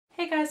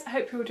guys, I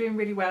hope you're all doing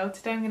really well.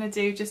 Today I'm going to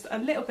do just a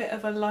little bit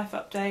of a life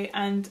update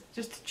and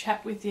just to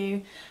chat with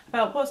you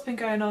about what's been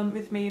going on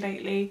with me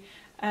lately.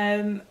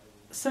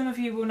 Some of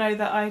you will know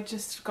that I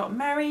just got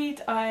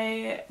married.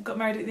 I got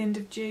married at the end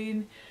of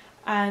June,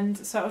 and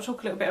so I'll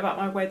talk a little bit about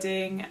my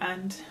wedding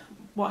and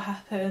what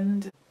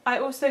happened. I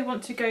also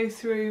want to go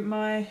through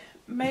my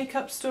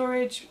makeup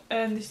storage.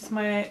 This is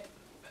my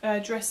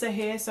dresser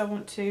here, so I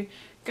want to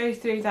go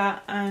through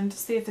that and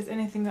see if there's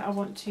anything that I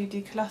want to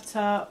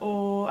declutter,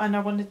 and I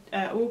want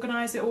to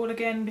organise it all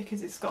again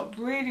because it's got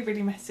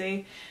really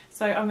messy.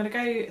 So I'm going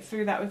to go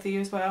through that with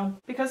you as well,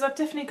 because I've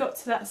definitely got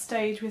to that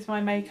stage with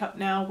my makeup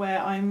now where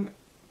I'm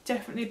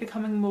definitely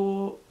becoming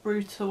more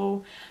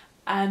brutal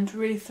and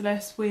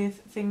ruthless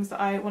with things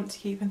that I want to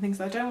keep and things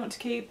that I don't want to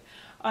keep.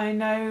 I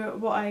know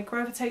what I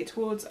gravitate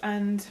towards,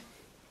 and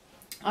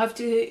I've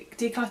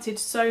decluttered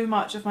so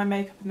much of my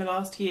makeup in the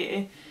last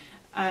year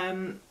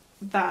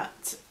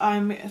that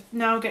I'm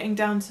now getting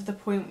down to the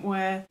point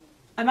where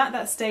I'm at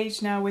that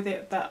stage now with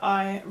it that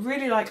I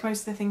really like most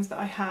of the things that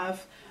I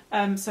have,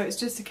 so it's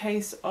just a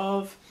case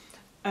of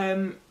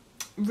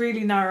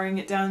really narrowing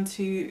it down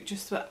to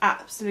just the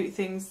absolute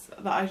things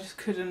that I just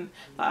couldn't,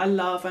 that I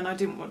love and I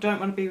don't want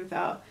to be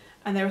without.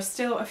 And there are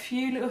still a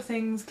few little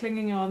things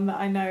clinging on that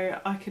I know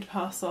I could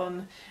pass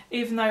on,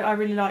 even though I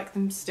really like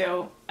them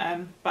still,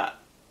 but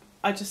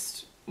I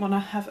just want to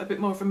have a bit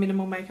more of a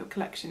minimal makeup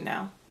collection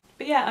now.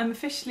 But yeah, I'm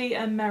officially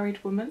a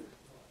married woman.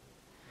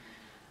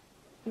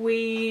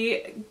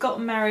 We got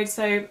married,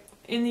 so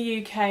in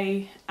the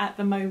UK at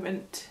the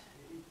moment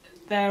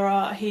there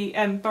are,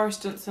 Boris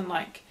Johnson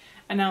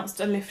announced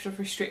a lift of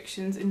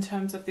restrictions in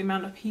terms of the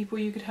amount of people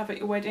you could have at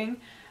your wedding.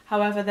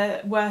 However,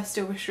 there were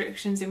still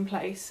restrictions in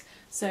place,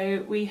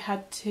 so we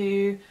had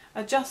to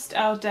adjust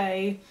our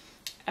day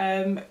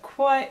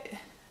quite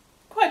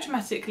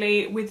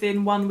dramatically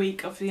within 1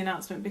 week of the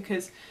announcement,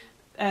 because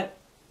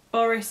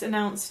Boris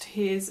announced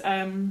his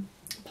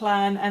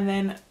plan and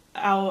then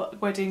our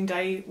wedding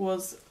day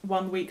was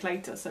 1 week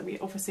later, so we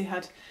obviously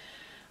had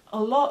a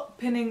lot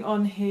pinning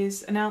on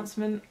his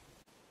announcement.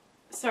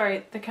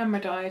 Sorry, the camera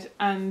died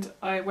and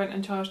I went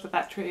and charged the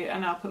battery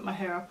and now put my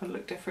hair up and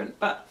look different.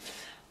 But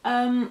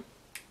what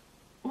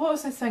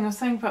was I saying? I was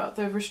saying about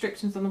the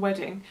restrictions on the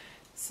wedding.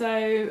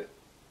 So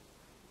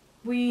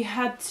we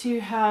had to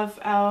have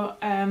our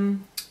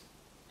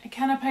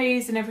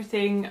canapes and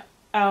everything,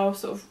 our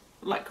sort of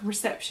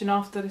reception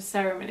after the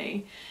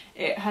ceremony.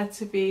 It had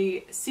to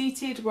be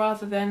seated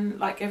rather than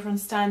everyone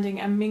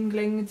standing and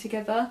mingling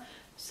together.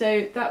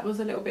 So that was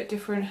a little bit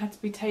different. It had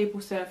to be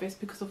table service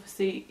because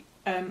obviously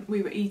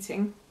we were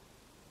eating,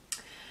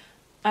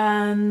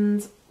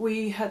 and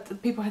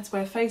people had to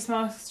wear face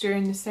masks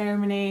during the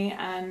ceremony,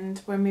 and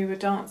when we were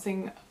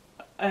dancing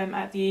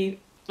at the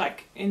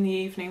in the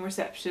evening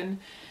reception,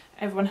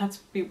 everyone had to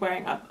be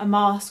wearing a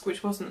mask,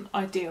 which wasn't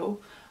ideal,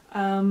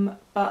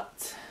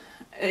 but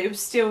it was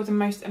still the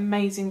most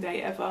amazing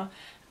day ever,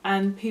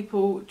 and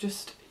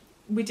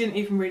we didn't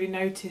even really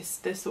notice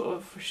the sort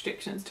of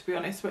restrictions, to be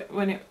honest.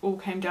 When it all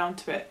came down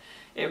to it,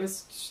 it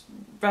was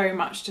very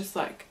much just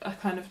like a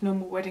kind of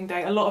normal wedding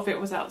day. A lot of it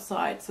was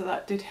outside, so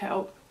that did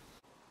help.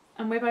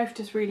 And we're both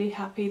just really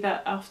happy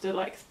that after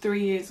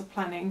 3 years of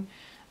planning,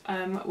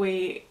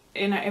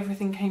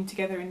 everything came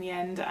together in the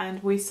end,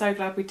 and we're so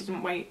glad we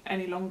didn't wait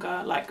any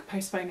longer,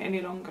 postpone it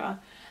any longer,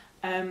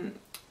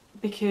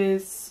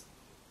 because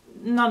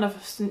none of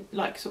us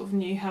sort of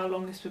knew how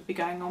long this would be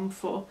going on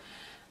for,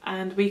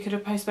 and we could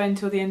have postponed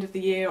till the end of the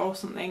year or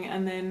something,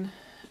 and then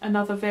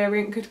another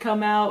variant could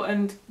come out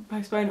and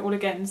postpone it all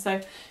again.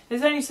 So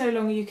there's only so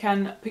long you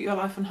can put your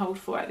life on hold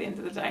for at the end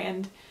of the day,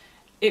 and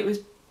it was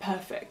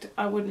perfect.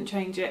 I wouldn't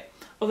change it,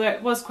 although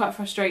it was quite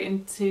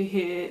frustrating to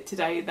hear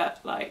today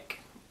that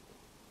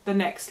the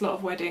next lot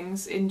of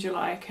weddings in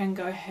July can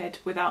go ahead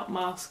without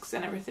masks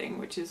and everything,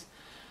 which is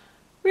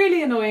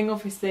really annoying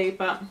obviously,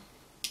 but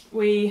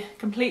we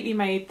completely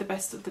made the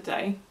best of the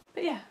day.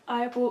 But yeah,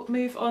 I will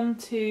move on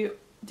to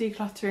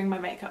decluttering my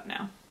makeup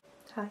now.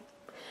 Hi.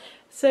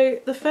 So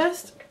the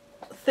first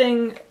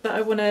thing that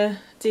I want to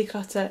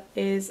declutter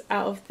is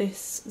out of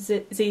this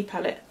Z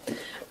palette,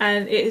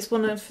 and it is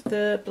one of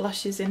the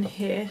blushes in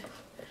here,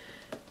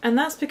 and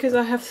that's because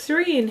I have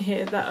 3 in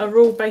here that are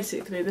all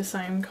basically the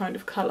same kind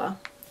of colour.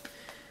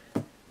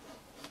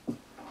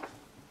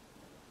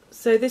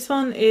 So this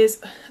one is,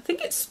 I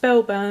think it's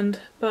Spellbound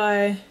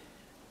by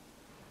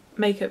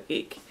Makeup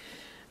Geek.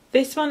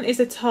 This one is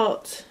a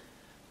Tarte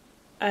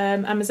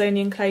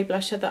Amazonian clay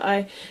blusher that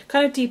I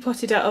kind of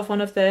depotted out of one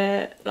of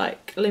their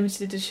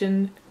limited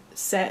edition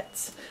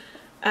sets,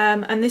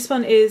 and this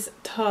one is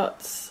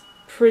Tarte's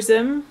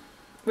Prism,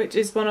 which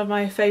is one of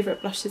my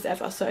favourite blushes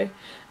ever, so I'm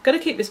going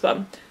to keep this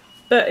one.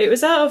 But it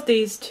was out of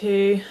these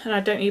 2 and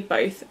I don't need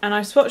both, and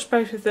I swatched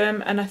both of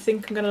them, and I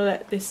think I'm going to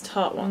let this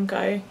Tarte one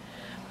go.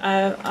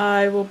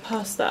 I will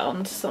pass that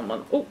on to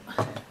someone. Oh,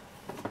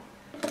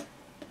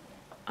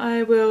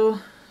 I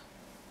will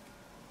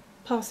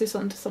pass this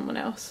on to someone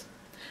else.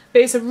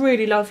 But it's a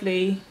really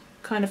lovely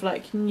kind of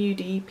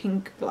nudie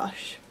pink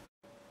blush.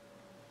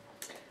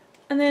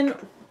 And then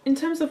in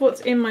terms of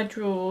what's in my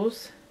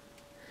drawers,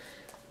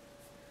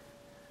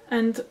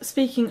 and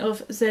speaking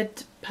of Z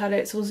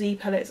palettes or Z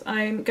palettes,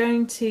 I'm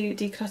going to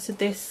declutter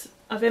this.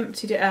 I've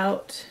emptied it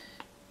out.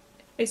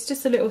 It's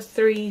just a little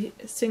 3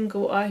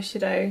 single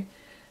eyeshadow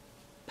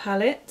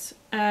palette,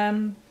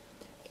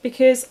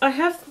 because I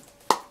have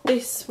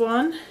this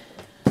one,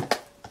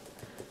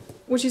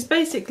 which is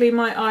basically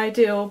my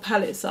ideal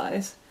palette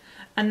size,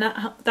 and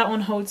that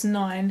one holds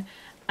 9.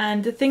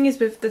 And the thing is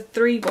with the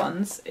 3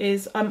 ones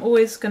is I'm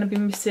always going to be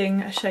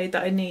missing a shade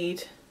that I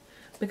need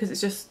because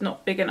it's just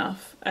not big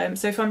enough.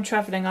 So if I'm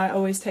travelling, I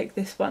always take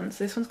this one.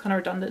 So this one's kind of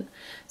redundant.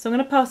 So I'm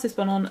going to pass this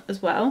one on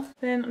as well.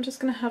 Then I'm just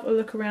going to have a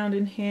look around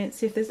in here and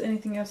see if there's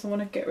anything else I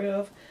want to get rid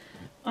of.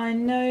 I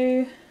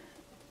know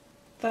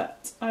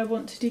that I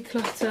want to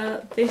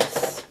declutter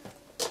this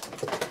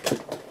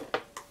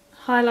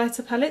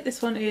highlighter palette.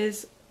 This one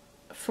is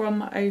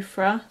from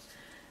Ofra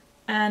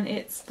and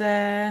it's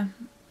their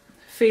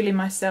Feeling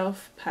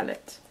Myself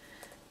palette.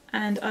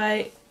 And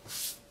I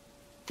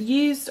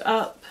used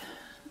up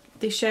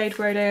the shade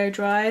Rodeo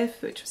Drive,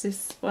 which was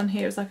this one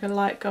here. It was like a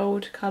light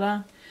gold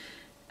colour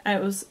and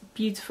it was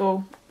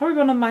beautiful. Probably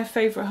one of my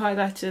favourite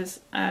highlighters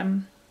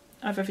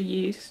I've ever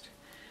used.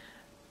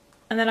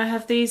 And then I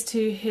have these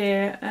 2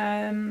 here.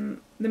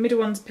 The middle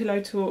one's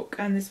Pillow Talk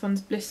and this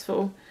one's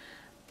Blissful.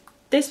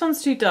 This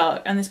one's too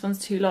dark and this one's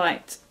too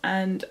light,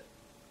 and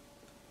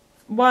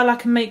while I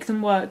can make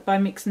them work by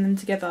mixing them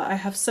together, I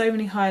have so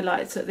many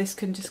highlights that this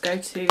can just go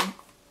to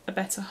a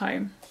better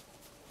home.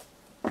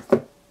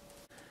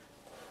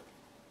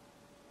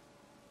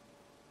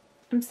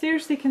 I'm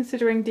seriously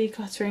considering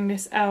decluttering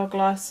this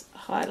Hourglass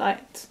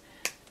highlight.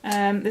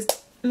 There's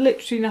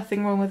literally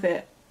nothing wrong with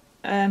it.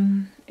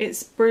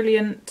 It's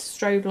Brilliant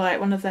Strobe Light,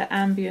 one of their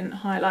ambient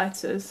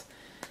highlighters.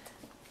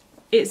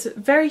 It's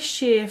very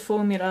sheer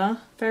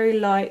formula, very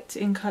light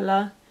in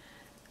colour,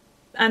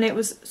 and it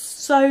was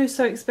so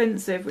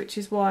expensive, which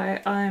is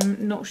why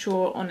I'm not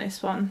sure on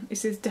this one.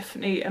 This is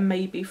definitely a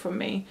maybe from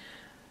me.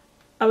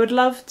 I would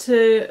love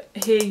to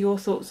hear your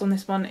thoughts on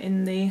this one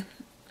in the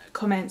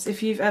comments.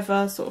 If you've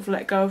ever sort of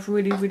let go of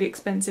really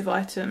expensive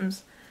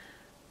items,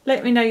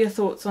 let me know your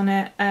thoughts on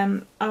it.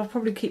 I'll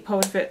probably keep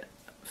hold of it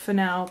for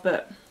now,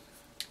 but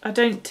I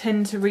don't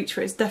tend to reach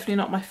for it. It's definitely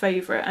not my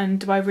favourite, and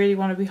do I really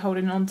want to be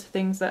holding on to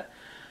things that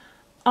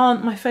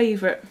aren't my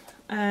favourite?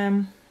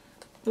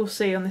 We'll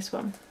see on this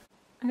one.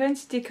 I'm going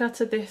to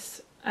declutter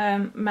this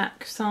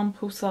MAC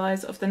sample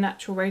size of the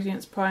Natural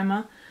Radiance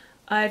Primer.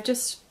 I've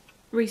just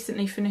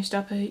recently finished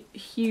up a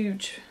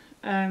huge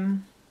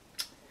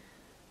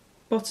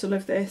bottle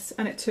of this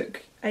and it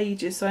took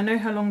ages, so I know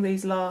how long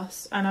these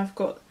last, and I've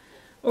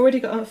already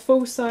got a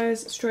full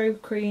size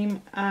strobe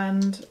cream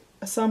and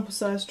a sample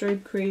size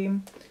strobe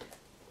cream,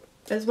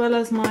 as well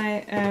as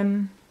my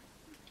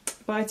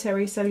by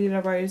Terry Cellular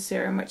Rose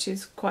serum, which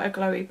is quite a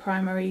glowy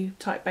primary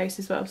type base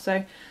as well. So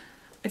I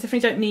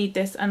definitely don't need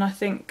this, and I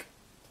think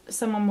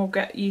someone will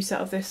get use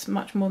out of this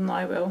much more than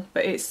I will,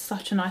 but it's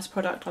such a nice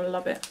product, I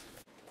love it.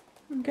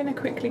 I'm going to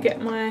quickly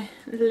get my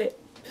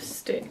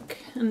lipstick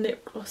and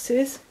lip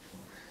glosses.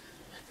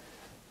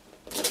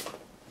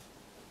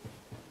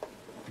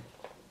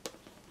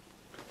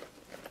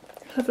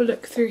 Have a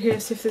look through here,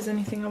 see if there's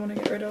anything I want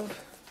to get rid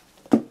of.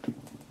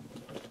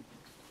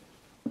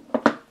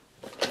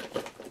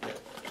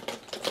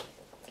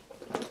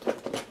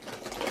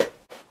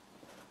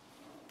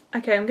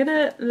 Okay, I'm going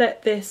to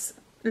let this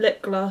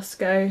lip gloss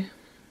go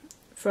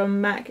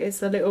from MAC.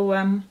 It's a little,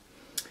 kind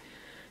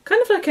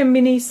of like a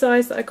mini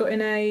size that I got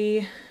in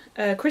a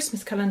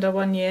Christmas calendar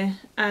one year.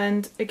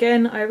 And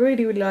again, I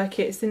really like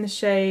it. It's in the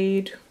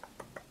shade...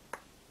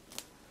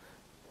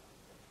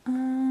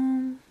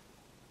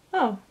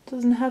 oh,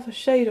 doesn't have a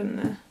shade on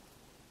there.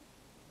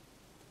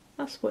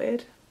 That's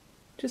weird.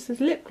 Just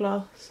says lip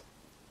gloss.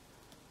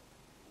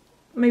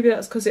 Maybe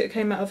that's because it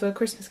came out of a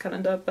Christmas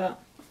calendar, but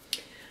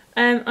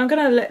I'm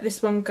going to let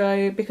this one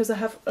go because I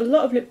have a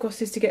lot of lip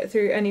glosses to get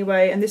through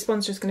anyway, and this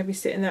one's just going to be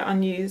sitting there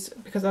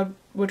unused because I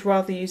would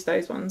rather use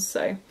those ones.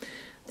 So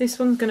this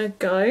one's going to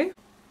go.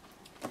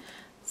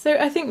 So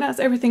I think that's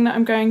everything that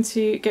I'm going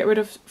to get rid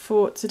of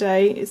for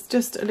today. It's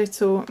just a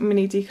little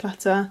mini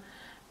declutter.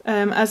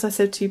 As I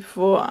said to you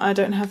before, I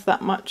don't have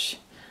that much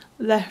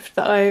left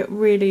that I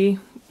really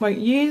won't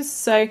use,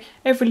 so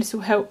every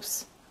little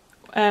helps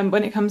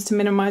when it comes to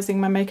minimising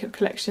my makeup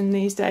collection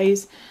these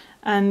days,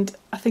 and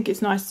I think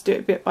it's nice to do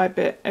it bit by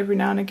bit every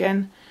now and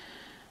again.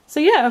 So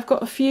yeah, I've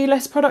got a few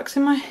less products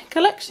in my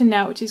collection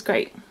now, which is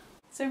great.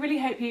 So I really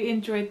hope you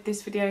enjoyed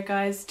this video,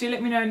 guys. Do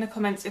let me know in the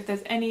comments if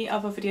there's any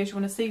other videos you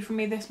want to see from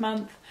me this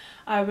month.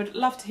 I would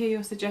love to hear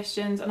your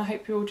suggestions, and I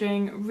hope you're all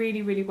doing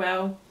really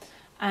well.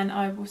 And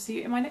I will see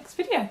you in my next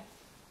video.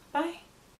 Bye.